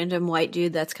random white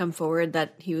dude that's come forward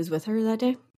that he was with her that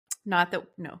day? Not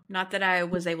that I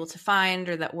was able to find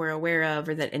or that we're aware of,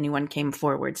 or that anyone came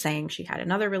forward saying she had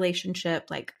another relationship.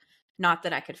 Not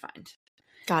that I could find.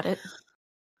 Got it.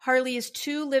 Harley's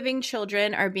 2 living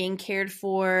children are being cared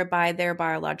for by their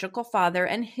biological father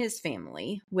and his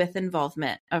family, with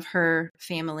involvement of her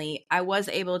family. I was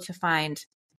able to find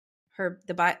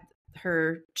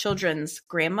her children's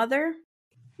grandmother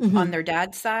on their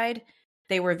dad's side.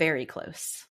 They were very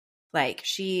close.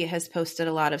 She has posted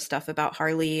a lot of stuff about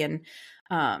Harley and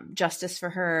justice for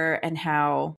her, and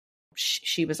how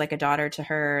she was like a daughter to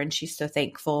her, and she's so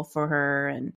thankful for her,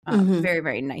 and very,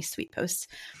 very nice, sweet posts.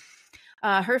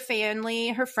 Her family,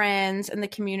 her friends, and the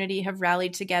community have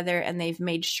rallied together, and they've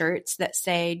made shirts that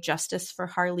say "Justice for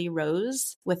Harley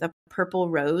Rose" with a purple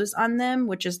rose on them,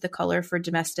 which is the color for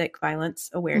domestic violence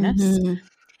awareness.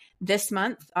 This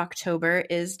month, October,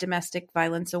 is Domestic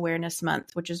Violence Awareness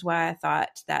Month, which is why I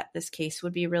thought that this case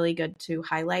would be really good to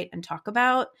highlight and talk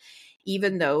about,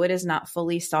 even though it is not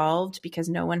fully solved because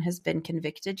no one has been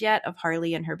convicted yet of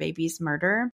Harley and her baby's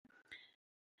murder.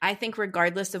 I think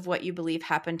regardless of what you believe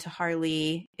happened to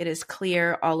Harley, it is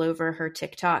clear all over her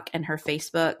TikTok and her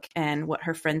Facebook and what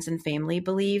her friends and family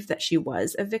believe that she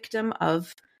was a victim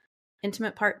of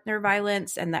intimate partner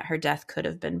violence, and that her death could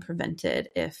have been prevented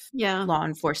if law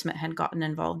enforcement had gotten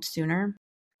involved sooner.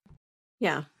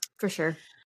 Yeah, for sure.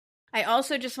 I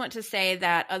also just want to say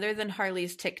that other than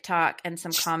Harley's TikTok and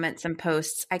some comments and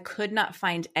posts, I could not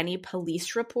find any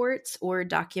police reports or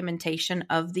documentation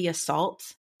of the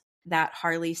assault that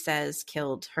Harley says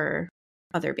killed her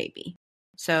other baby.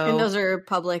 And those are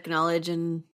public knowledge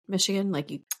in Michigan?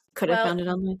 You could have found it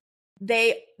online?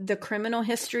 The criminal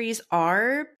histories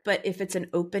are, but if it's an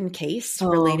open case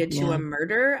related to a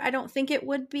murder, I don't think it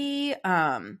would be.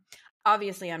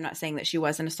 Obviously, I'm not saying that she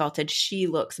wasn't assaulted. She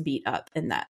looks beat up in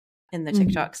the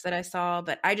TikToks that I saw,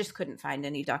 but I just couldn't find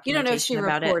any documentation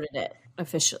about it. You don't know if she reported it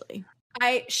officially.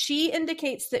 She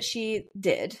indicates that she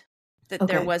did, that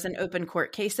there was an open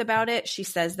court case about it. She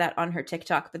says that on her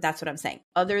TikTok, but that's what I'm saying.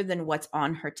 Other than what's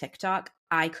on her TikTok,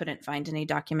 I couldn't find any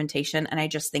documentation, and I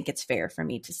just think it's fair for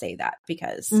me to say that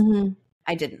because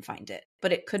I didn't find it,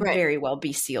 but it could very well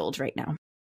be sealed right now.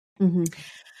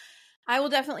 I will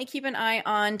definitely keep an eye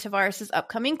on Tavares'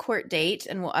 upcoming court date,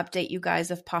 and we'll update you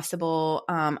guys if possible.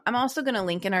 I'm also going to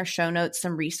link in our show notes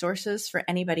some resources for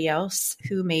anybody else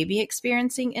who may be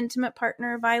experiencing intimate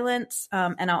partner violence.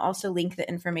 And I'll also link the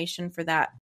information for the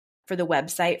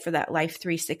website for that Life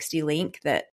 360 link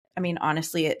that,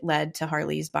 honestly, it led to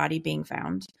Harley's body being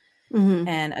found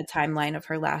and a timeline of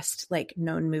her last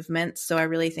known movements. So I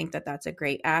really think that that's a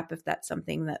great app if that's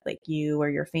something that you or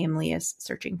your family is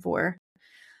searching for.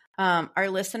 Our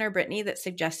listener, Brittany, that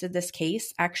suggested this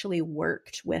case actually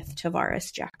worked with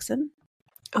Tavares Jackson.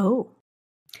 Oh.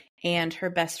 And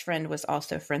her best friend was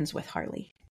also friends with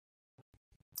Harley.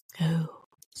 Oh.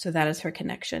 So that is her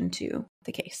connection to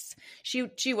the case.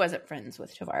 She wasn't friends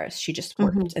with Tavares. She just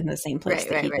worked in the same place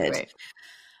that he did.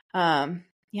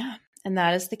 Yeah. And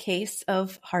that is the case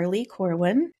of Harley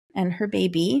Corwin and her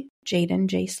baby, Jaden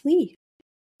Jace Lee.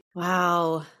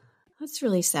 Wow. That's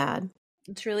really sad.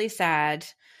 It's really sad.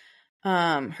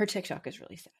 Her TikTok is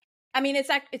really sad.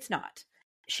 It's not.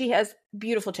 She has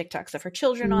beautiful TikToks of her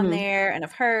children on there and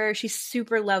of her. She's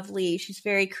super lovely. She's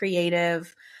very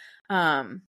creative.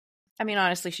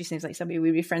 Honestly, she seems like somebody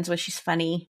we'd be friends with. She's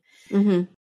funny.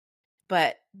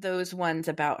 But those ones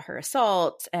about her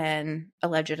assault and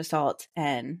alleged assault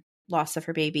and loss of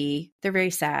her baby, they're very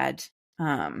sad.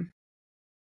 And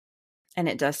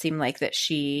it does seem like that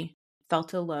she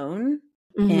felt alone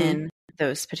in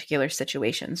those particular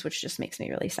situations, which just makes me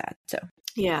really sad. So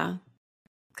yeah,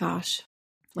 gosh,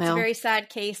 well, it's a very sad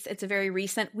case. It's a very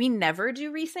recent. We never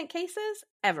do recent cases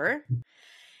ever.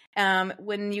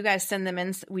 When you guys send them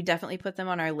in, we definitely put them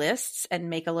on our lists and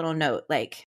make a little note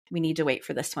we need to wait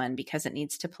for this one because it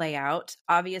needs to play out.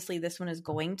 Obviously, this one is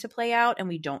going to play out and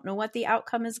we don't know what the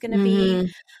outcome is going to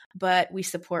be, but we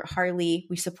support Harley.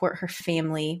 We support her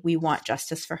family. We want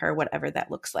justice for her, whatever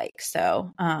that looks like.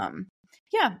 So,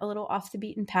 yeah, a little off the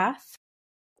beaten path.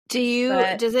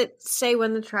 Does it say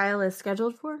when the trial is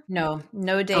scheduled for? No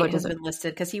date has been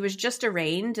listed because he was just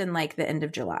arraigned in like the end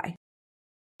of July.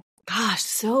 Gosh,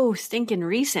 so stinking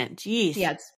recent. Jeez.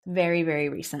 Yeah, it's very, very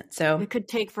recent. So it could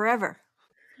take forever.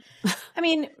 I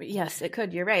mean, yes, it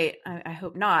could. You're right. I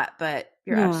hope not, but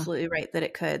you're absolutely right that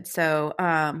it could. So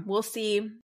we'll see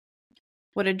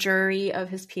what a jury of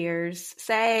his peers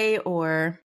say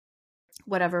or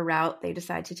whatever route they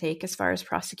decide to take as far as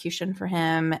prosecution for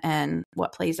him and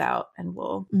what plays out. And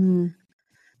we'll,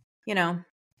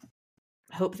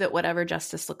 hope that whatever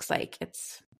justice looks like,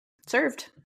 it's served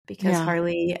because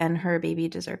Harley and her baby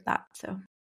deserve that. So,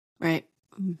 right.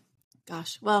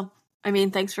 Gosh. Well, I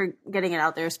mean, thanks for getting it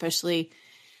out there, especially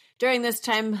during this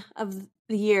time of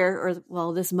the year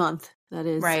this month. That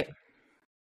is right.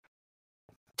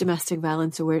 Domestic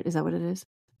Violence Awareness. Is that what it is?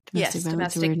 Domestic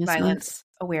Violence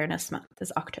Awareness Month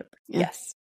is October. Yeah.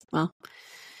 Yes. Well.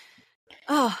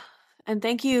 Oh, and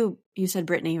thank you. You said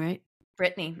Brittany, right?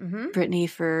 Brittany. Mm-hmm. Brittany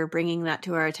for bringing that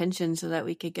to our attention so that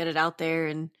we could get it out there.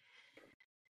 And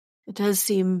it does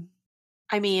seem,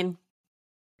 I mean,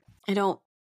 I don't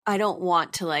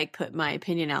want to like put my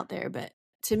opinion out there, but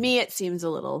to me it seems a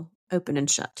little open and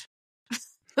shut.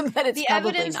 But it's the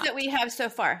evidence that we have so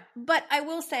far. But I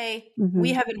will say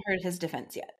we haven't heard his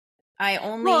defense yet. I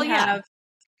only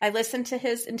I listened to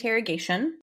his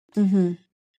interrogation.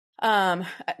 I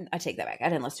take that back. I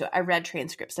didn't listen to it. I read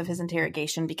transcripts of his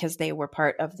interrogation because they were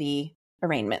part of the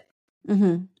arraignment.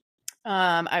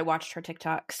 I watched her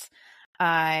TikToks.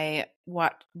 I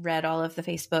read all of the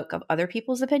Facebook of other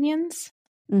people's opinions.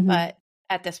 But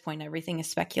at this point, everything is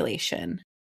speculation.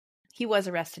 He was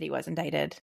arrested. He was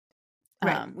indicted.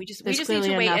 Right. We just need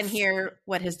to wait and hear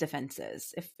what his defense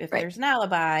is. If there's an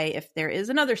alibi, if there is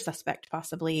another suspect,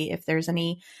 possibly, if there's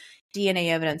any DNA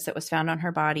evidence that was found on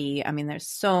her body. I mean, there's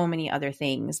so many other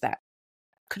things that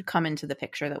could come into the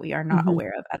picture that we are not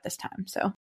aware of at this time.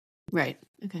 So, right.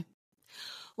 Okay.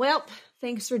 Well,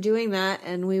 thanks for doing that.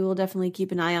 And we will definitely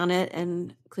keep an eye on it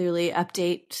and clearly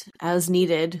update as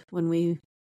needed when we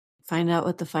find out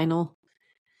what the final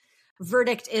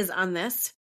verdict is on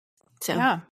this.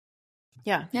 So,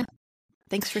 yeah.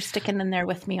 Thanks for sticking in there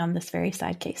with me on this very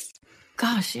sad case.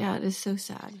 Gosh, yeah, it is so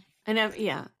sad. And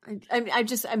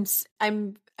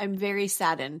I'm very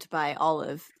saddened by all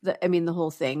of the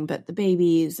whole thing, but the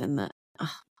babies and I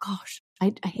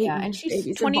hate. Yeah, and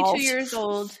she's 22 years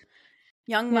old,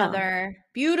 young mother,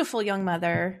 beautiful young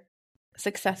mother,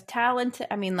 success, talented.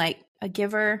 I mean, like a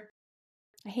giver.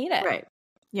 I hate it. Right.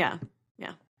 Yeah.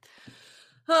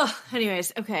 Oh,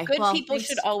 anyways, okay. Good people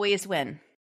should always win.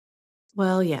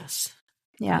 Well, yes.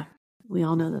 Yeah. We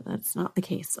all know that that's not the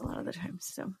case a lot of the times.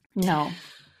 So no.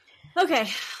 Okay.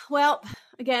 Well,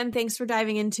 again, thanks for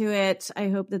diving into it. I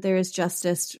hope that there is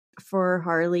justice for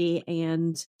Harley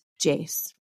and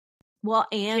Jace. Well,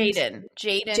 and Jaden,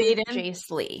 Jace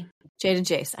Lee. Jaden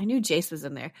Jace. I knew Jace was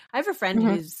in there. I have a friend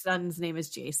whose son's name is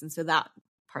Jace, and so that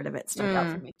part of it stuck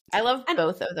out for me. I love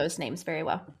both of those names very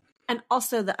well. And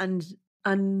also the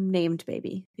unnamed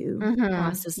baby who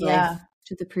lost his life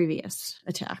to the previous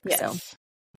attack. Yes.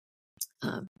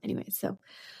 So, anyway,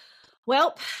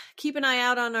 well, keep an eye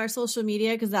out on our social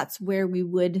media because that's where we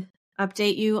would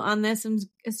update you on this, I'm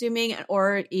assuming,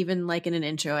 or even like in an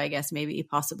intro, I guess, maybe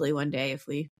possibly one day if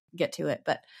we get to it.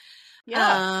 But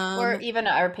or even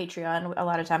our Patreon. A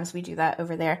lot of times we do that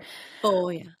over there. Oh,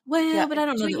 yeah. Well, but I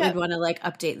don't know that we'd want to like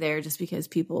update there just because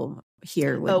people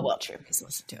here would true.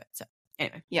 Listen to it. So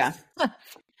anyway. Yeah. Do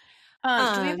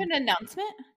we have an announcement?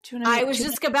 I was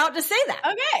just about to say that.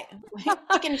 Okay.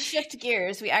 We can shift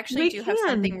gears. We actually have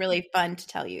something really fun to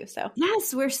tell you. So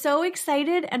yes, we're so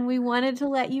excited. And we wanted to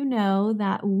let you know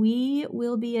that we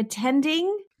will be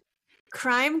attending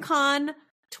CrimeCon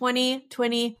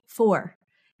 2024.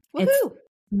 Woohoo! It's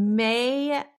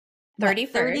May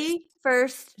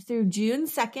 31st through June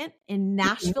 2nd in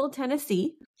Nashville,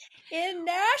 Tennessee. In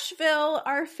Nashville,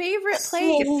 our favorite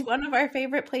place, one of our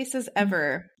favorite places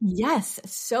ever. Yes,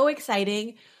 so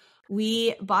exciting.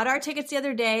 We bought our tickets the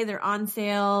other day. They're on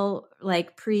sale,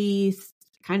 like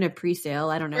pre-sale.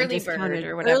 I don't know. Early bird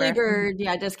or whatever. Early bird,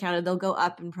 discounted. They'll go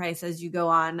up in price as you go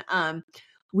on.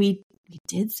 We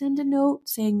did send a note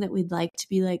saying that we'd like to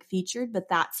be like featured, but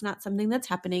that's not something that's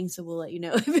happening. So we'll let you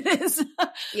know if it is.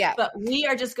 Yeah. But we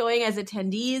are just going as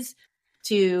attendees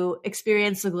to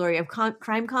experience the glory of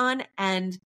CrimeCon.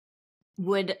 And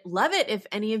would love it if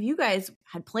any of you guys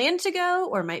had planned to go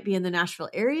or might be in the Nashville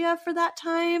area for that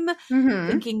time,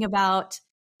 thinking about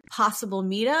possible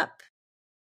meetup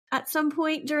at some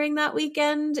point during that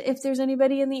weekend, if there's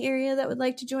anybody in the area that would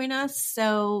like to join us.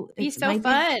 So be so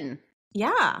fun.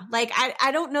 Yeah. Like,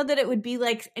 I don't know that it would be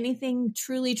like anything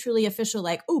truly, truly official,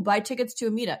 like, oh, buy tickets to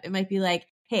a meetup. It might be like,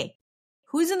 hey,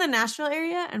 who's in the Nashville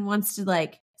area and wants to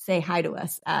like say hi to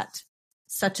us at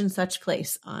such and such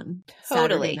place on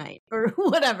Saturday night or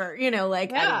whatever, I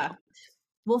don't know.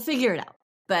 We'll figure it out.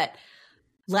 But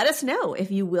let us know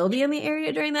if you will be in the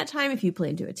area during that time, if you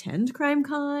plan to attend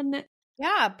CrimeCon.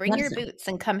 Yeah, bring your boots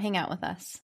and come hang out with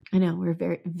us. I know, we're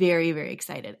very, very, very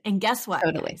excited. And guess what?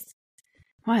 Totally. Guys?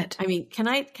 What? I mean, can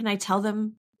I tell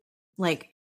them, like,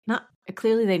 not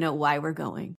clearly they know why we're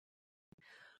going,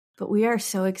 but we are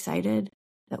so excited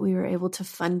that we were able to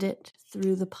fund it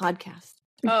through the podcast.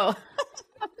 Oh,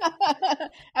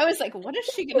 I was like, what is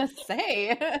she going to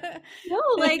say? No,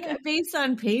 like based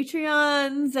on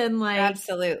Patreons and like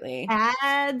absolutely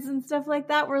ads and stuff like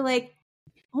that. We're like,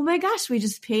 oh my gosh, we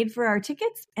just paid for our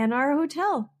tickets and our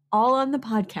hotel all on the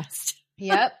podcast.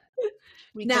 Yep.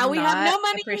 Now we have no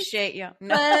money. Appreciate you.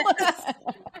 No.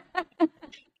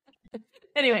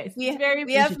 Anyways, we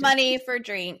have money for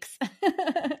drinks.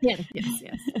 Yes.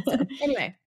 So,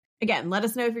 anyway, again, let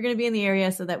us know if you're going to be in the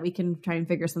area so that we can try and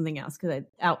figure something else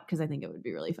because I think it would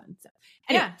be really fun. So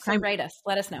anyway, write us.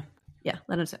 Let us know. Yeah,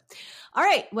 let us know. All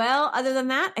right. Well, other than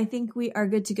that, I think we are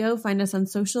good to go. Find us on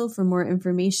social for more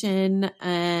information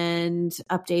and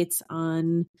updates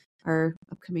on our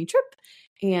upcoming trip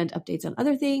and updates on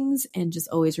other things. And just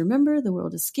always remember, the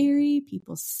world is scary.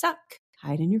 People suck.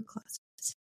 Hide in your closet.